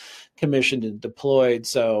them commissioned and deployed.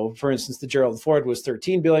 So, for instance, the Gerald Ford was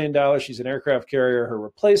 $13 billion. She's an aircraft carrier. Her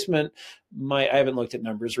replacement I haven't looked at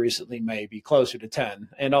numbers recently, may be closer to 10.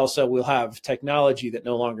 And also we'll have technology that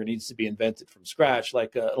no longer needs to be invented from scratch,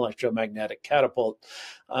 like an electromagnetic catapult.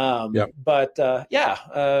 But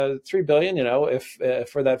 3 billion, you know, if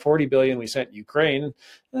for that 40 billion we sent Ukraine,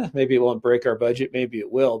 maybe it won't break our budget, maybe it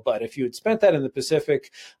will. But if you had spent that in the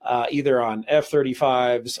Pacific, either on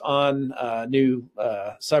F-35s, on new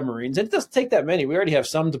submarines, and it doesn't take that many. We already have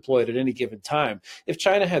some deployed at any given time. If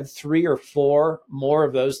China had 3 or 4 more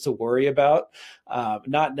of those to worry about,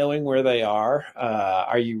 not knowing where they are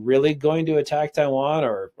you really going to attack Taiwan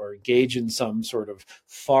or engage in some sort of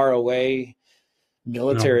far away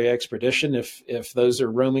military expedition if those are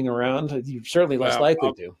roaming around? You're certainly less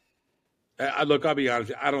likely to. Look, I'll be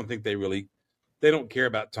honest. I don't think they don't care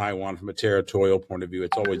about Taiwan from a territorial point of view.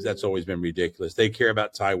 That's always been ridiculous. They care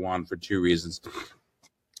about Taiwan for 2 reasons.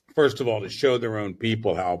 First of all, to show their own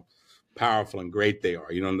people how powerful and great they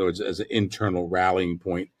are. You know, in other words, as an internal rallying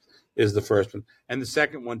point is the first one. And the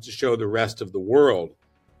second one, to show the rest of the world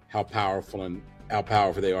how powerful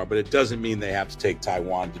they are. But it doesn't mean they have to take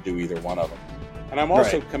Taiwan to do either one of them. And I'm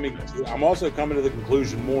also coming to the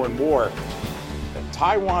conclusion more and more that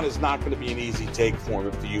Taiwan is not going to be an easy take for them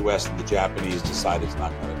if the U.S. and the Japanese decide it's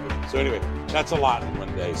not going to be. So anyway, that's a lot in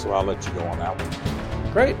one day, so I'll let you go on that one.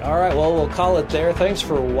 Great. All right. Well, we'll call it there. Thanks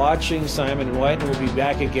for watching Simon and White, and we'll be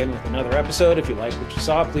back again with another episode. If you like what you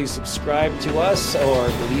saw, please subscribe to us or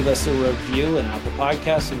leave us a review in Apple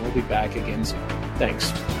Podcasts, and we'll be back again soon.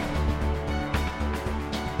 Thanks.